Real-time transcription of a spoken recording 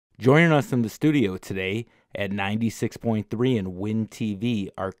Joining us in the studio today at 96.3 and Win TV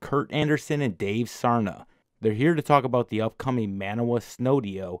are Kurt Anderson and Dave Sarna. They're here to talk about the upcoming Manawa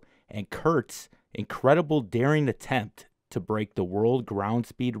Snowdeo and Kurt's incredible daring attempt to break the world ground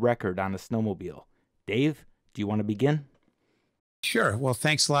speed record on a snowmobile. Dave, do you want to begin? Sure. Well,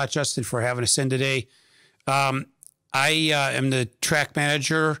 thanks a lot, Justin, for having us in today. I am the track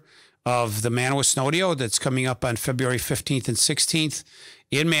manager of the Manawa Snowdeo that's coming up on February 15th and 16th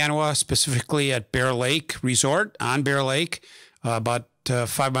in Manawa, specifically at Bear Lake Resort on Bear Lake, about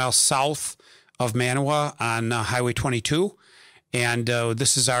 5 miles south of Manawa on Highway 22. And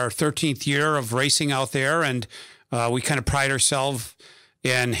this is our 13th year of racing out there, and we kind of pride ourselves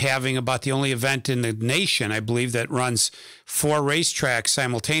in having about the only event in the nation, I believe, that runs 4 racetracks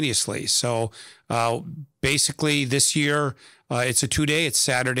simultaneously. So basically this year, it's a 2-day. It's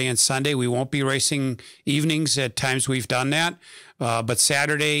Saturday and Sunday. We won't be racing evenings at times we've done that. But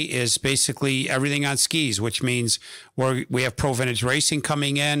Saturday is basically everything on skis, which means we have Pro Vintage Racing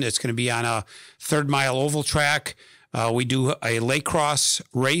coming in. It's going to be on a 3rd-mile oval track. We do a lake cross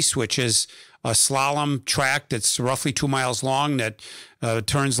race, which is a slalom track that's roughly 2 miles long that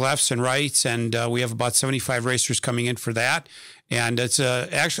turns lefts and rights, and we have about 75 racers coming in for that. And it's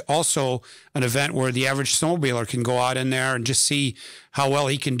actually also an event where the average snowmobiler can go out in there and just see how well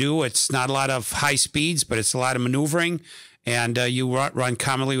he can do. It's not a lot of high speeds, but it's a lot of maneuvering. And you run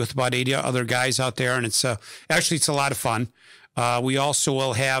commonly with about 80 other guys out there, and it's actually it's a lot of fun. We also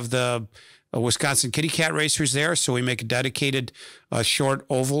will have the Wisconsin Kitty Cat racers there, so we make a dedicated short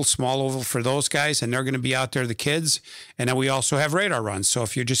oval, small oval for those guys, and they're going to be out there, the kids. And then we also have radar runs. So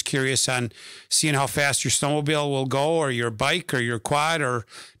if you're just curious on seeing how fast your snowmobile will go, or your bike, or your quad, or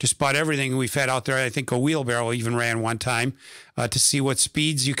just about everything we've had out there, I think a wheelbarrow even ran one time to see what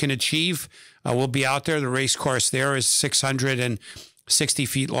speeds you can achieve. We'll be out there. The race course there is 660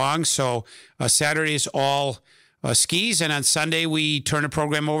 feet long. So Saturday is all skis, and on Sunday we turn the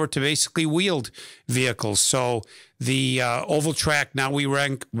program over to basically wheeled vehicles. So the oval track, now we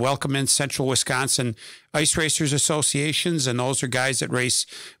welcome in Central Wisconsin Ice Racers Associations, and those are guys that race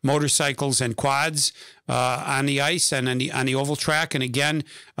motorcycles and quads on the ice and on the oval track. And again,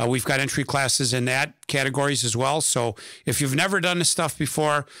 we've got entry classes in that categories as well. So if you've never done this stuff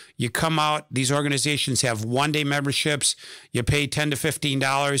before, you come out. These organizations have 1-day memberships. You pay $10 to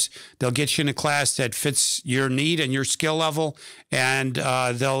 $15. They'll get you in a class that fits your need and your skill level, and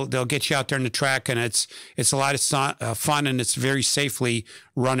they'll get you out there in the track. And it's a lot of fun, and it's very safely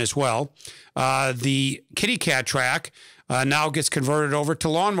run as well. The Kitty Cat track now gets converted over to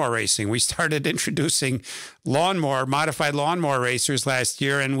lawnmower racing. We started introducing modified lawnmower racers last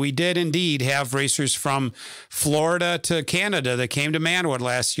year, and we did indeed have racers from Florida to Canada that came to Manawa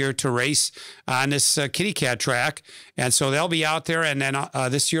last year to race on this Kitty Cat track. And so they'll be out there. And then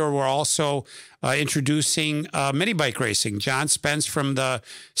this year we're also introducing mini bike racing. John Spence from the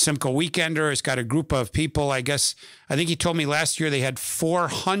Simcoe Weekender has got a group of people. I think he told me last year they had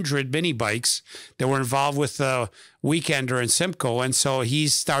 400 mini bikes that were involved with the Weekender and Simcoe. And so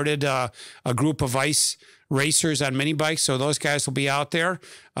he's started a group of ice racers on mini bikes. So those guys will be out there.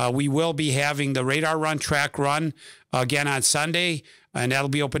 We will be having the radar run, track run again on Sunday, and that'll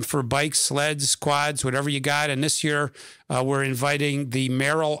be open for bikes, sleds, quads, whatever you got. And this year, we're inviting the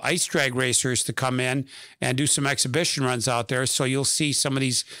Merrill Ice Drag racers to come in and do some exhibition runs out there. So you'll see some of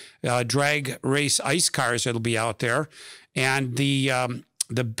these drag race ice cars that'll be out there. And the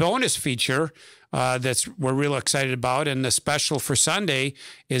bonus feature we're real excited about, and the special for Sunday,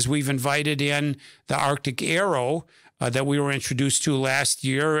 is we've invited in the Arctic Arrow that we were introduced to last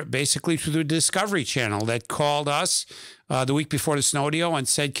year, basically through the Discovery Channel, that called us the week before the Snowdeo and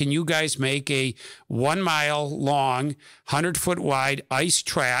said, can you guys make a 1-mile long, 100-foot wide ice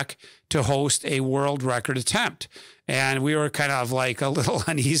track to host a world record attempt? And we were kind of like a little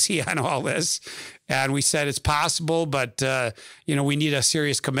uneasy on all this. And we said it's possible, but, we need a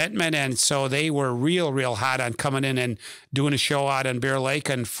serious commitment. And so they were real hot on coming in and doing a show out on Bear Lake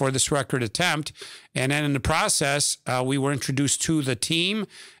and for this record attempt. And then in the process, we were introduced to the team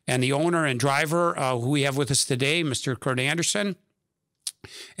and the owner and driver who we have with us today, Mr. Kurt Anderson.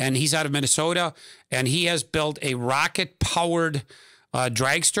 And he's out of Minnesota, and he has built a rocket-powered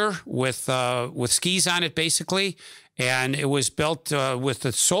dragster with skis on it, basically. And it was built with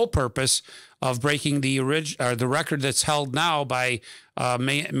the sole purpose of breaking the record that's held now by a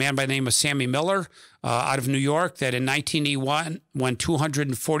man by the name of Sammy Miller out of New York, that in 1981 went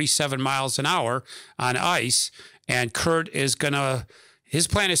 247 miles an hour on ice. And Kurt is his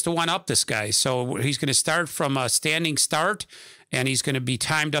plan is to one-up this guy. So he's going to start from a standing start and he's going to be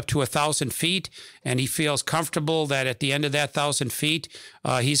timed up to 1,000 feet. And he feels comfortable that at the end of that 1,000 feet,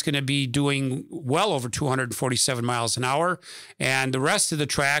 he's going to be doing well over 247 miles an hour. And the rest of the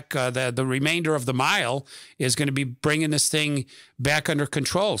track, the remainder of the mile, is going to be bringing this thing back under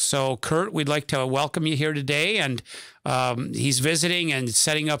control. So, Kurt, we'd like to welcome you here today. And he's visiting and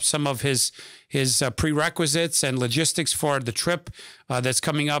setting up some of his prerequisites and logistics for the trip that's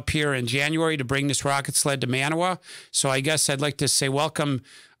coming up here in January to bring this rocket sled to Manawa. So I guess I'd like to say welcome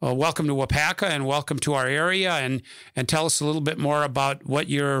to Waupaca and welcome to our area, and tell us a little bit more about what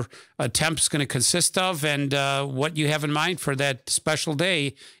your attempt is going to consist of and what you have in mind for that special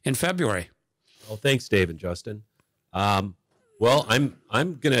day in February. Well, thanks, Dave and Justin. Well, I'm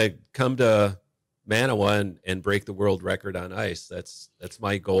going to come to Manawa and break the world record on ice. That's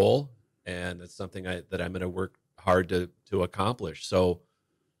my goal, and it's something that I'm going to work hard to accomplish. So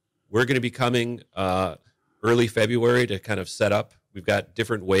we're going to be coming early February to kind of set up. We've got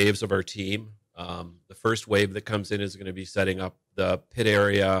different waves of our team. The first wave that comes in is going to be setting up the pit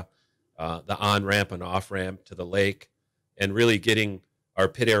area, the on-ramp and off-ramp to the lake, and really getting our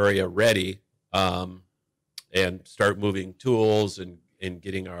pit area ready, and start moving tools and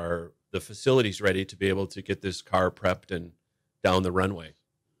getting the facilities ready to be able to get this car prepped and down the runway.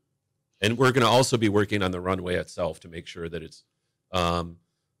 And we're going to also be working on the runway itself to make sure that it's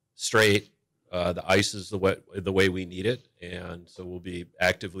straight. The ice is the way we need it, and so we'll be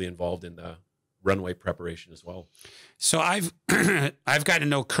actively involved in the runway preparation as well. So I've got to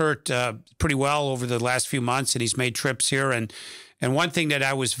know Kurt pretty well over the last few months, and he's made trips here. And one thing that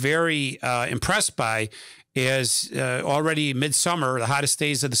I was very impressed by is already midsummer, the hottest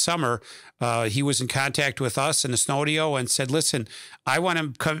days of the summer, he was in contact with us in the Snowdeo and said, listen, I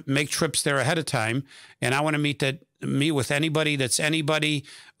want to make trips there ahead of time, and I want to meet with anybody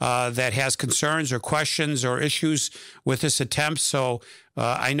that has concerns or questions or issues with this attempt. So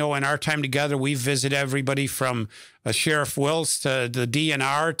I know in our time together, we've visited everybody from Sheriff Wills to the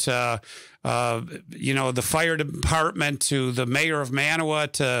DNR to the fire department to the mayor of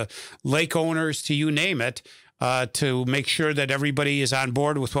Manawa to lake owners to you name it, to make sure that everybody is on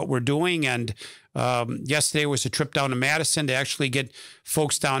board with what we're doing. And yesterday was a trip down to Madison to actually get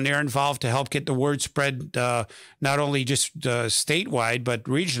folks down there involved to help get the word spread, not only just statewide, but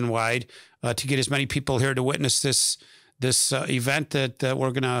region-wide, to get as many people here to witness this event that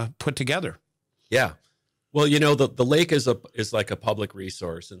we're going to put together. Yeah. Well, the lake is like a public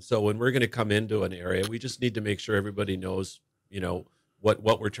resource. And so when we're going to come into an area, we just need to make sure everybody knows,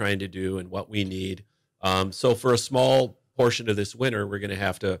 what we're trying to do and what we need. So for a small portion of this winter, we're going to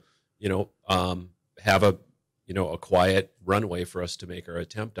have to, have a quiet runway for us to make our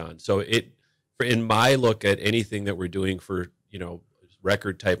attempt on. So in my look at anything that we're doing for,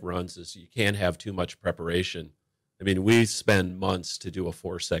 record type runs is you can't have too much preparation. I mean, we spend months to do a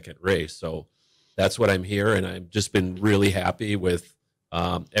 4-second race. So that's what I'm here. And I've just been really happy with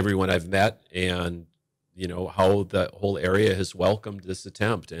everyone I've met and, how the whole area has welcomed this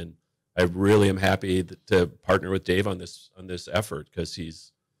attempt. And I really am happy to partner with Dave on this effort, because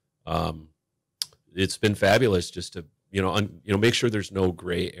he's, it's been fabulous just to, make sure there's no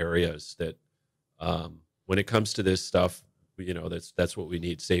gray areas that, when it comes to this stuff, that's what we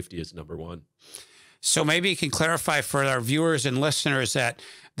need. Safety is number one. So maybe you can clarify for our viewers and listeners that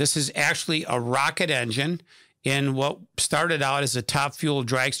this is actually a rocket engine in what started out as a top fuel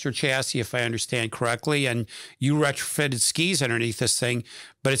dragster chassis, if I understand correctly, and you retrofitted skis underneath this thing,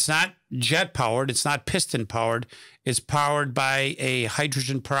 but it's not jet powered, it's not piston powered, it's powered by a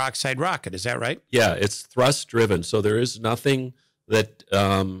hydrogen peroxide rocket. Is that right? Yeah, it's thrust driven. So there is nothing that,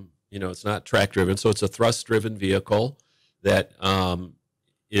 it's not track driven. So it's a thrust driven vehicle that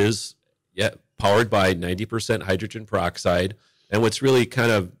is powered by 90% hydrogen peroxide. And what's really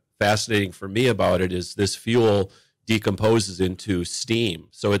kind of fascinating for me about it is this fuel decomposes into steam.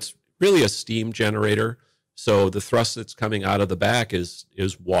 So it's really a steam generator. So the thrust that's coming out of the back is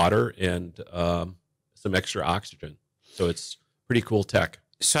water and some extra oxygen. So it's pretty cool tech.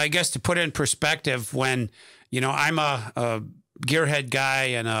 So I guess to put it in perspective, when, I'm a gearhead guy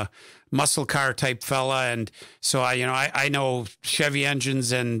and a muscle car type fella, and so I know Chevy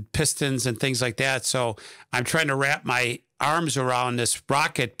engines and pistons and things like that. So I'm trying to wrap my arms around this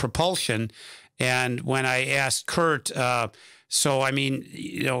rocket propulsion. And when I asked Kurt, So, I mean,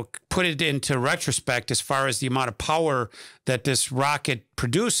 put it into retrospect as far as the amount of power that this rocket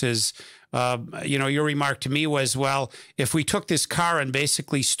produces. Your remark to me was, well, if we took this car and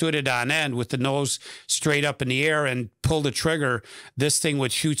basically stood it on end with the nose straight up in the air and pulled the trigger, this thing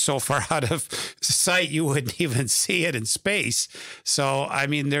would shoot so far out of sight you wouldn't even see it in space. So, I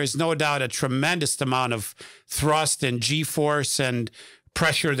mean, there's no doubt a tremendous amount of thrust and G-force and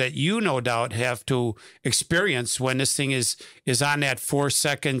pressure that you no doubt have to experience when this thing is on that 4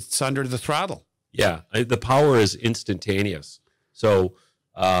 seconds under the throttle. Yeah, the power is instantaneous. So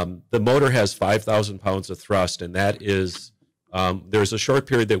the motor has 5,000 pounds of thrust, and that is there's a short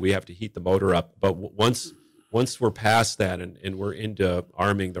period that we have to heat the motor up. But once we're past that and we're into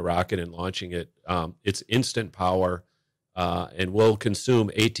arming the rocket and launching it, it's instant power, and we'll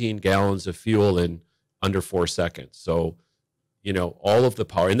consume 18 gallons of fuel in under 4 seconds. So all of the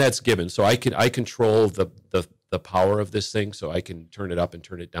power, and that's given. So I control the power of this thing, so I can turn it up and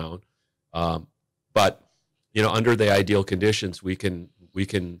turn it down. But under the ideal conditions, we can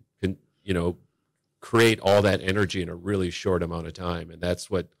create all that energy in a really short amount of time, and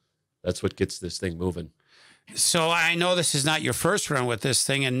that's what gets this thing moving. So I know this is not your first run with this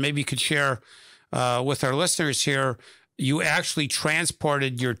thing, and maybe you could share with our listeners here. You actually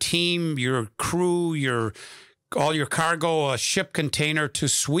transported your team, your crew, all your cargo, a ship container to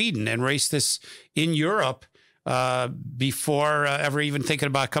Sweden and raced this in Europe before ever even thinking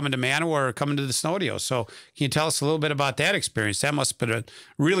about coming to Manawa or coming to the Snowdeo. So can you tell us a little bit about that experience? That must have been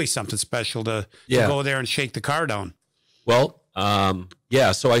really something special to go there and shake the car down. Well,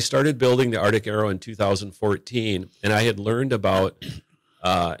 so I started building the Arctic Arrow in 2014, and I had learned about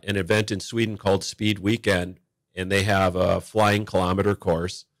an event in Sweden called Speed Weekend, and they have a flying kilometer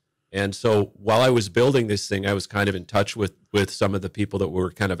course. And so while I was building this thing, I was kind of in touch with some of the people that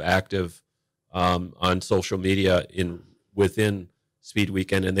were kind of active on social media within Speed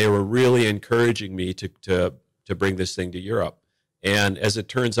Weekend, and they were really encouraging me to bring this thing to Europe. And as it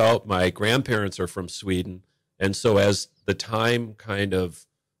turns out, my grandparents are from Sweden, and so as the time kind of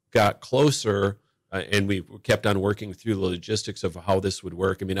got closer, and we kept on working through the logistics of how this would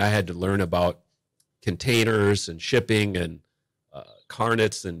work. I mean, I had to learn about containers and shipping and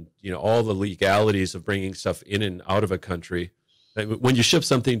carnets and all the legalities of bringing stuff in and out of a country. When you ship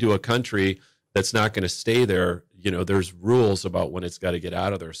something to a country that's not going to stay there, there's rules about when it's got to get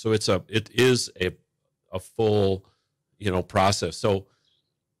out of there. So it is a full process. So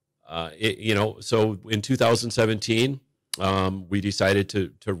so in 2017 we decided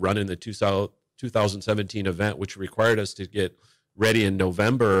to run in the 2017 event, which required us to get ready in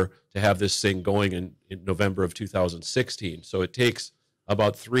November to have this thing going in November of 2016. So it takes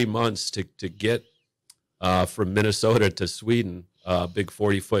about 3 months to get from Minnesota to Sweden, a big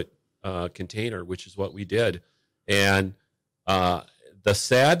 40-foot container, which is what we did. And the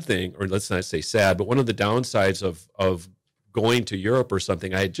sad thing, or let's not say sad, but one of the downsides of going to Europe or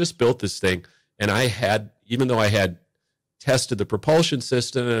something, I had just built this thing, and even though I had tested the propulsion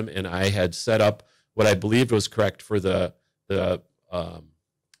system and I had set up what I believed was correct for the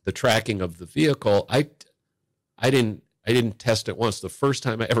tracking of the vehicle, I didn't test it once. The first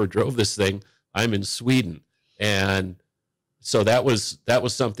time I ever drove this thing, I'm in Sweden, and so that was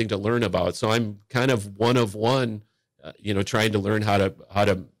something to learn about. So I'm kind of one of one, trying to learn how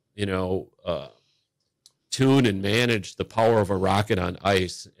to tune and manage the power of a rocket on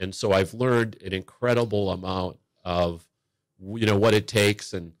ice. And so I've learned an incredible amount of what it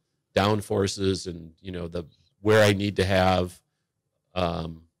takes and downforces and where I need to have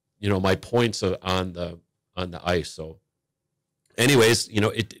my points on the ice. So anyways,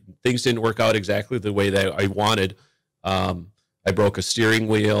 things didn't work out exactly the way that I wanted. I broke a steering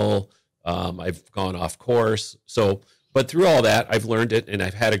wheel. I've gone off course. But through all that, I've learned it, and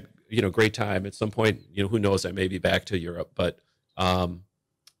I've had a great time. At some point, who knows, I may be back to Europe. But I've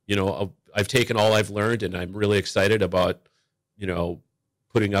taken all I've learned, and I'm really excited about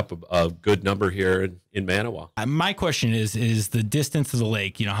putting up a good number here in Manawa. My question is the distance of the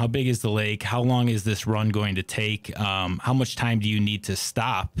lake. How big is the lake? How long is this run going to take? How much time do you need to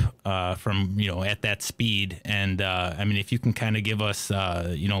stop from, at that speed? And if you can kind of give us,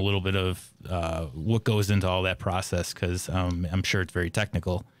 a little bit of what goes into all that process, because I'm sure it's very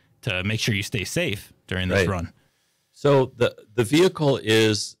technical to make sure you stay safe during this run. So the vehicle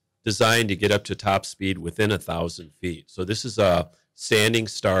is designed to get up to top speed within 1,000 feet. So this is a standing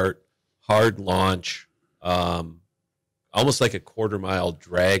start, hard launch, almost like a quarter-mile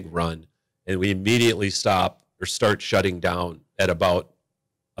drag run, and we immediately stop or start shutting down at about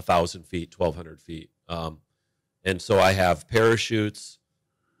 1,000 feet, 1,200 feet. And so I have parachutes,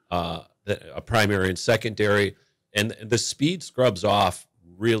 a primary and secondary, and the speed scrubs off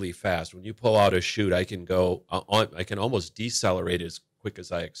really fast. When you pull out a chute, I can go on. I can almost decelerate as quick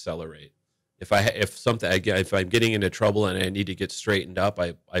as I accelerate. If I'm getting into trouble and I need to get straightened up,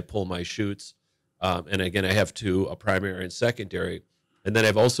 I pull my chutes. And again, I have two, a primary and secondary. And then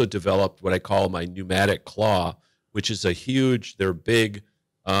I've also developed what I call my pneumatic claw, which is they're big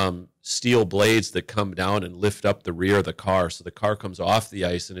steel blades that come down and lift up the rear of the car. So the car comes off the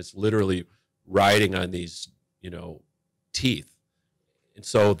ice and it's literally riding on these, teeth. And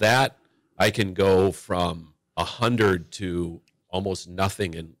so that I can go from 100 to almost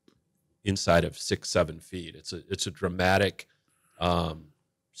nothing inside of 6-7 feet. It's a dramatic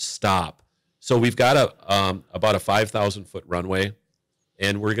stop. So we've got about a 5,000 foot runway,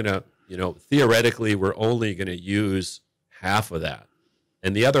 and we're gonna, theoretically, we're only gonna use half of that,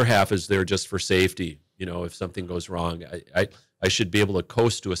 and the other half is there just for safety. If something goes wrong, I should be able to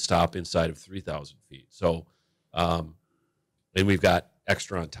coast to a stop inside of 3,000 feet. So, and we've got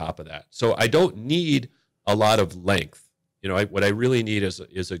extra on top of that. So I don't need a lot of length. What I really need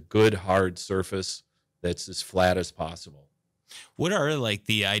is a good hard surface that's as flat as possible. What are like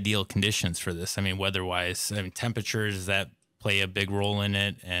the ideal conditions for this? I mean, weather-wise, temperatures, does that play a big role in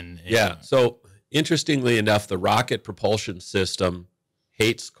it? And yeah. So interestingly enough, the rocket propulsion system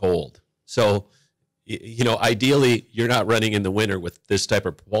hates cold. So, ideally, you're not running in the winter with this type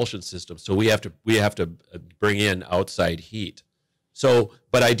of propulsion system. So we have to bring in outside heat. So,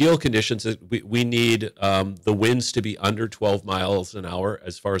 but ideal conditions, we need the winds to be under 12 miles an hour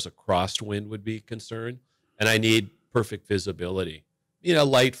as far as a crosswind would be concerned, and I need perfect visibility,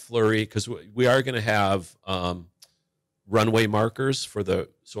 light flurry, because we are going to have runway markers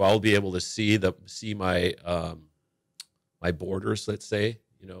so I'll be able to see my my borders. Let's say,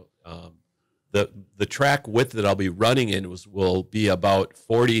 the track width that I'll be running in will be about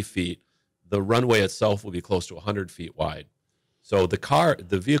 40 feet. The runway itself will be close to 100 feet wide. So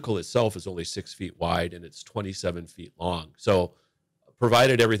the vehicle itself is only 6 feet wide and it's 27 feet long. So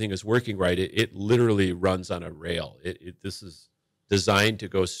provided everything is working right, it literally runs on a rail. This is designed to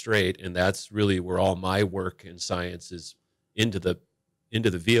go straight, and that's really where all my work in science is into the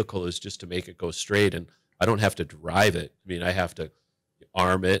vehicle, is just to make it go straight. And I don't have to drive it. I mean, I have to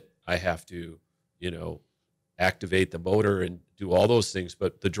arm it. I have to, activate the motor and do all those things.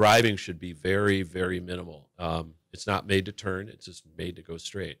 But the driving should be very, very minimal. It's not made to turn. It's just made to go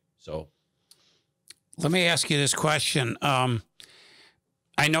straight. So let me ask you this question.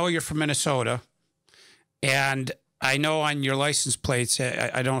 I know you're from Minnesota, and I know on your license plates, I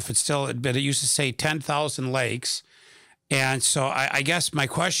don't know if it's still, but it used to say 10,000 lakes. And so I guess my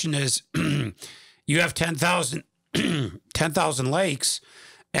question is, you have 10,000 lakes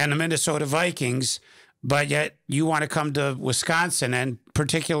and the Minnesota Vikings, but yet you want to come to Wisconsin and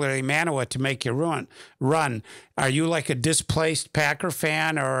particularly Manawa to make your run. Are you like a displaced Packer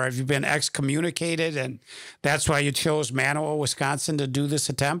fan, or have you been excommunicated and that's why you chose Manawa, Wisconsin to do this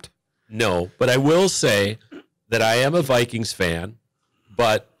attempt? No, but I will say that I am a Vikings fan,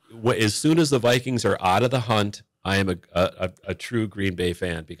 but as soon as the Vikings are out of the hunt, I am a true Green Bay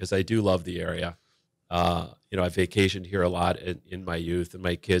fan, because I do love the area. I vacationed here a lot in my youth, and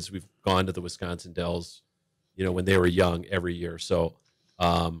my kids, we've gone to the Wisconsin Dells, when they were young every year. So,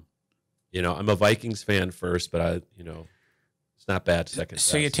 I'm a Vikings fan first, but it's not bad second.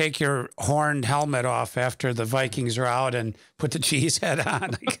 So you take your horned helmet off after the Vikings are out and put the cheese head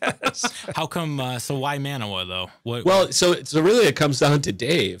on, I guess. How come, so why Manawa though? So really it comes down to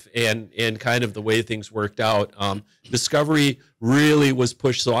Dave and kind of the way things worked out. Discovery really was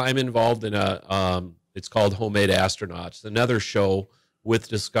pushed. So I'm involved in it's called Homemade Astronauts, another show with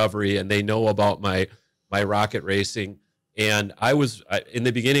Discovery, and they know about my rocket racing. And in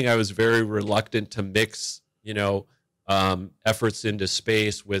the beginning, I was very reluctant to mix, efforts into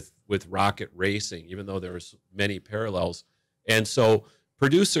space with rocket racing, even though there's many parallels. And so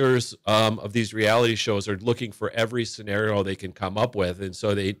producers of these reality shows are looking for every scenario they can come up with. And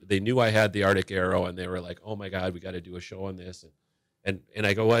so they knew I had the Arctic Arrow, and they were like, oh my God, we got to do a show on this. And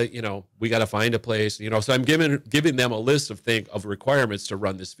I go, well, we got to find a place, so I'm giving them a list of requirements to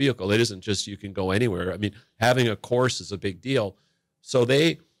run this vehicle. It isn't just you can go anywhere. I mean, having a course is a big deal. So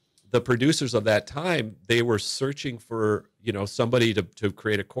the producers of that time, they were searching for, somebody to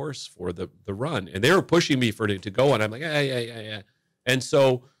create a course for the run, and they were pushing me to go. And I'm like, yeah. And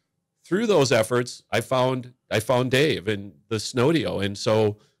so through those efforts, I found Dave and the Snowdeo. And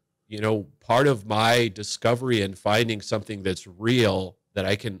so, part of my discovery and finding something that's real that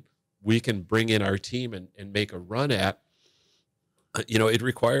we can bring in our team and make a run at, it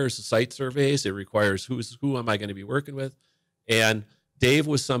requires site surveys. It requires who am I going to be working with? And Dave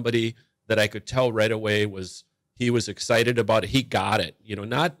was somebody that I could tell right away He was excited about it. He got it. You know,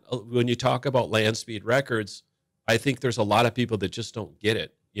 not when you talk about land speed records, I think there's a lot of people that just don't get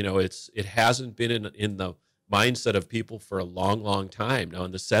it. You know, it hasn't been in the mindset of people for a long, long time. Now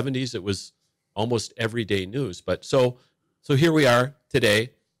in the 70s, it was almost everyday news. But so here we are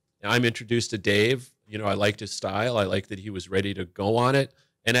today. I'm introduced to Dave. You know, I liked his style. I liked that he was ready to go on it.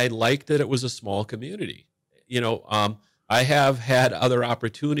 And I liked that it was a small community. You know, I have had other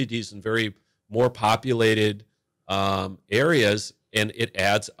opportunities in very more populated areas, and it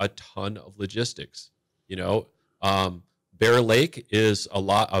adds a ton of logistics. You know, Bear Lake is a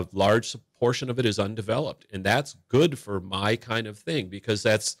large portion of it is undeveloped, and that's good for my kind of thing because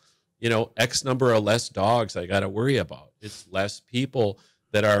that's, you know, X number of less dogs I got to worry about. It's less people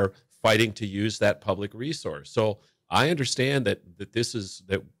that are fighting to use that public resource. So I understand that this is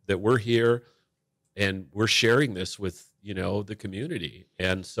that we're here and we're sharing this with, you know, the community.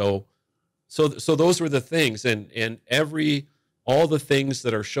 And so those were the things, and all the things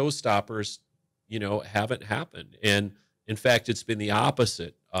that are showstoppers, you know, haven't happened. And in fact, it's been the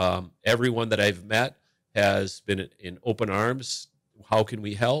opposite. Everyone that I've met has been in open arms. How can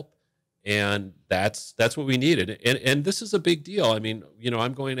we help? And that's what we needed. And this is a big deal. I mean, you know,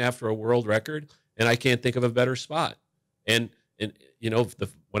 I'm going after a world record, and I can't think of a better spot. And you know,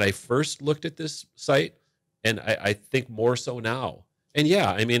 when I first looked at this site, and I think more so now. And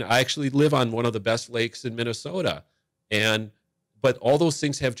yeah, I mean, I actually live on one of the best lakes in Minnesota, but all those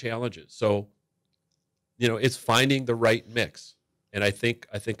things have challenges. So, you know, it's finding the right mix, and I think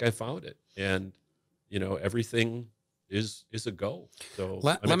I found it, and you know, everything is a go. So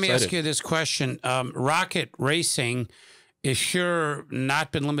let me ask you this question: rocket racing is sure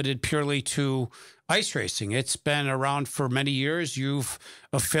not been limited purely to ice racing. It's been around for many years. You've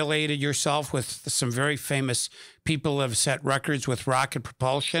affiliated yourself with some very famous people who have set records with rocket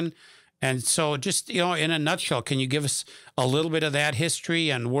propulsion. And so just, you know, in a nutshell, can you give us a little bit of that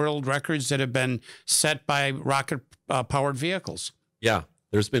history and world records that have been set by rocket powered vehicles? Yeah,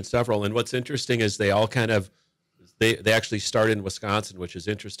 there's been several. And what's interesting is they all kind of, they actually started in Wisconsin, which is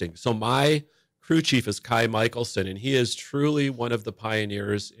interesting. So my crew chief is Kai Michelson, and he is truly one of the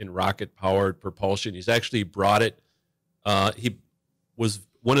pioneers in rocket-powered propulsion. He's actually brought it. He was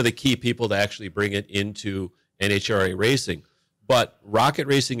one of the key people to actually bring it into NHRA racing. But rocket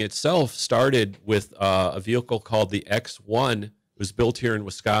racing itself started with a vehicle called the X1. It was built here in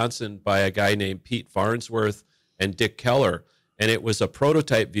Wisconsin by a guy named Pete Farnsworth and Dick Keller. And it was a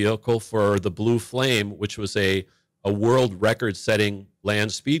prototype vehicle for the Blue Flame, which was a world record-setting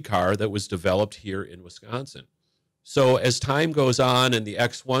land speed car that was developed here in Wisconsin. So as time goes on, and the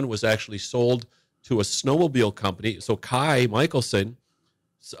X1 was actually sold to a snowmobile company, so Kai Michelson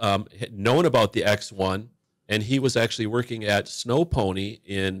had known about the X1, and he was actually working at Snow Pony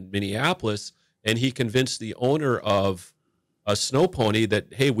in Minneapolis, and he convinced the owner of a Snow Pony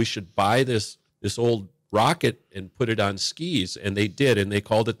that, hey, we should buy this old rocket and put it on skis, and they did, and they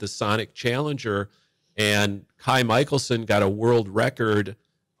called it the Sonic Challenger. And Kai Michelson got a world record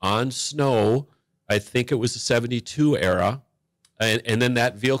on snow. I think it was the 72 era. And then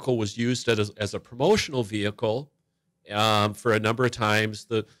that vehicle was used as a promotional vehicle for a number of times.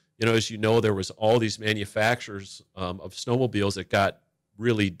 As you know, there was all these manufacturers of snowmobiles that got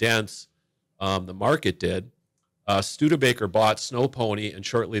really dense. The market did. Studebaker bought Snow Pony, and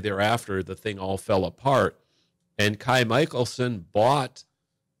shortly thereafter, the thing all fell apart. And Kai Michelson bought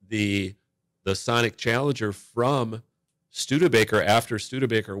the Sonic Challenger from Studebaker after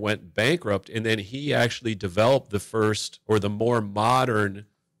Studebaker went bankrupt, and then he actually developed the first, or the more modern,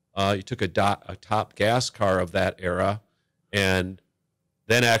 he took a top gas car of that era, and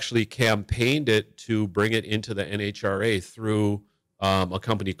then actually campaigned it to bring it into the NHRA through a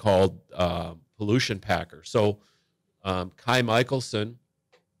company called Pollution Packer. So Kai Michelson,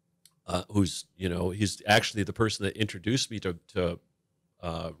 he's actually the person that introduced me to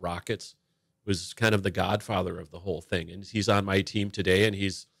rockets, was kind of the godfather of the whole thing. And he's on my team today, and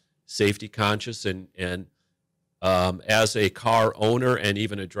he's safety conscious. And as a car owner and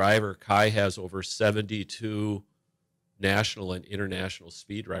even a driver, Kai has over 72 national and international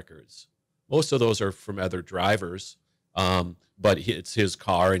speed records. Most of those are from other drivers, but it's his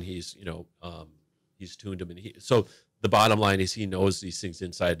car, and he's tuned them. So the bottom line is he knows these things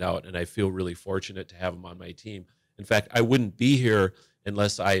inside and out, and I feel really fortunate to have him on my team. In fact, I wouldn't be here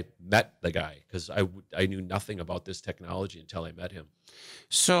unless I met the guy, because I knew nothing about this technology until I met him.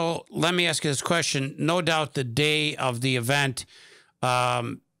 So let me ask you this question. No doubt the day of the event,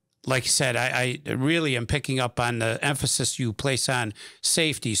 like I said, I really am picking up on the emphasis you place on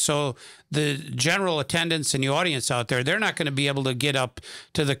safety. So the general attendants and the audience out there, they're not going to be able to get up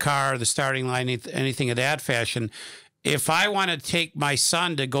to the car, the starting line, anything of that fashion. If I want to take my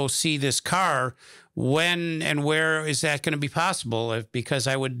son to go see this car, when and where is that going to be possible? Because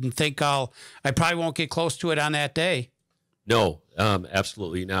I would think I probably won't get close to it on that day. No,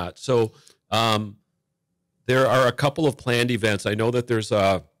 absolutely not. So there are a couple of planned events. I know that there's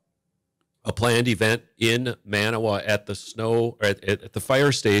a planned event in Manawa at the at the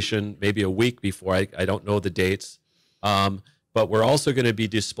fire station, maybe a week before. I don't know the dates, but we're also going to be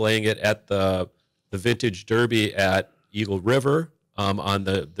displaying it at the Vintage Derby at Eagle River on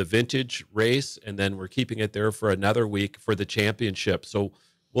the Vintage race, and then we're keeping it there for another week for the championship. So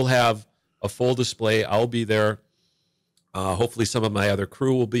we'll have a full display. I'll be there. Hopefully some of my other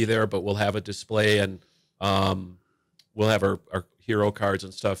crew will be there, but we'll have a display, and we'll have our hero cards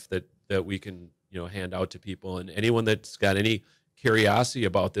and stuff that we can hand out to people. And anyone that's got any curiosity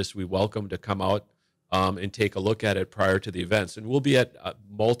about this, we welcome to come out and take a look at it prior to the events. And we'll be at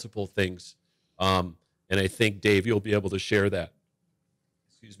multiple things. And I think, Dave, you'll be able to share that,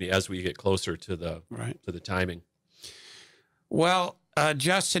 as we get closer to the timing. Well,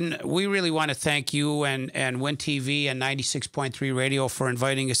 Justin, we really want to thank you and Win TV and 96.3 Radio for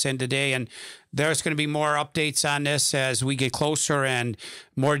inviting us in today. And there's going to be more updates on this as we get closer and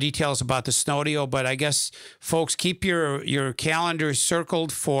more details about the Snowdeo. But I guess, folks, keep your calendars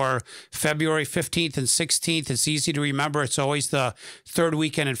circled for February 15th and 16th. It's easy to remember. It's always the third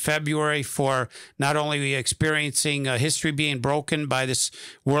weekend in February for not only experiencing history being broken by this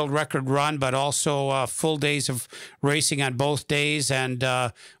world record run, but also full days of racing on both days. And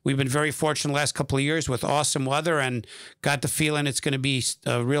we've been very fortunate the last couple of years with awesome weather, and got the feeling it's going to be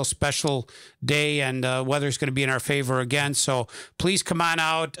a real special day, and weather's going to be in our favor again. So please come on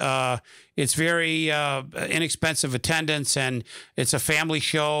out. It's very inexpensive attendance, and it's a family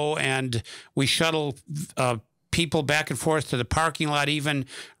show, and we shuttle people back and forth to the parking lot, even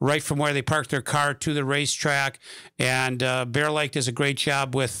right from where they park their car to the racetrack. And Bear Lake does a great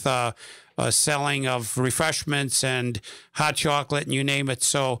job with selling of refreshments and hot chocolate and you name it.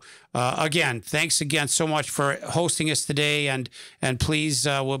 So again, thanks again so much for hosting us today, and please,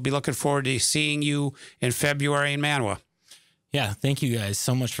 we'll be looking forward to seeing you in February in Manawa. Yeah, thank you guys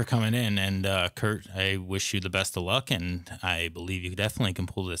so much for coming in. And Kurt, I wish you the best of luck, and I believe you definitely can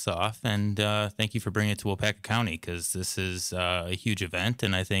pull this off. And thank you for bringing it to Waupaca County, because this is a huge event,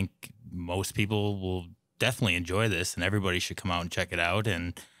 and I think most people will definitely enjoy this, and everybody should come out and check it out.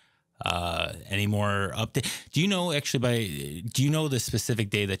 And any more update? Do you know do you know the specific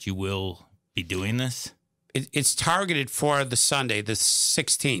day that you will be doing this? It's targeted for the Sunday, the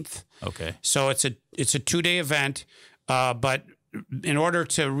 16th. Okay. So it's a 2-day event. But in order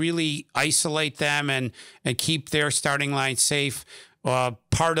to really isolate them and keep their starting line safe,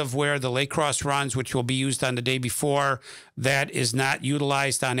 part of where the Lake Cross runs, which will be used on the day before, that is not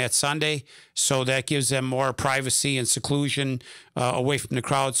utilized on that Sunday. So that gives them more privacy and seclusion away from the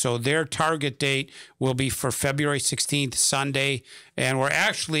crowd. So their target date will be for February 16th, Sunday. And we're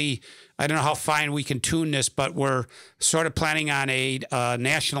actually, I don't know how fine we can tune this, but we're sort of planning on a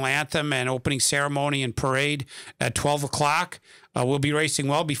national anthem and opening ceremony and parade at 12 o'clock. We'll be racing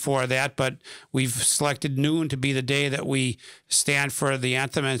well before that, but we've selected noon to be the day that we stand for the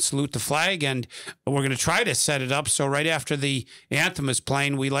anthem and salute the flag. And we're going to try to set it up so right after the anthem is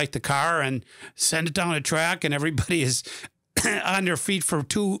playing, we light the car and send it down the track, and everybody is on their feet for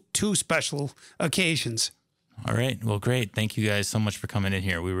two special occasions. All right. Well, great. Thank you guys so much for coming in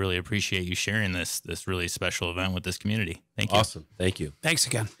here. We really appreciate you sharing this really special event with this community. Thank you. Awesome. Thank you. Thanks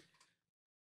again.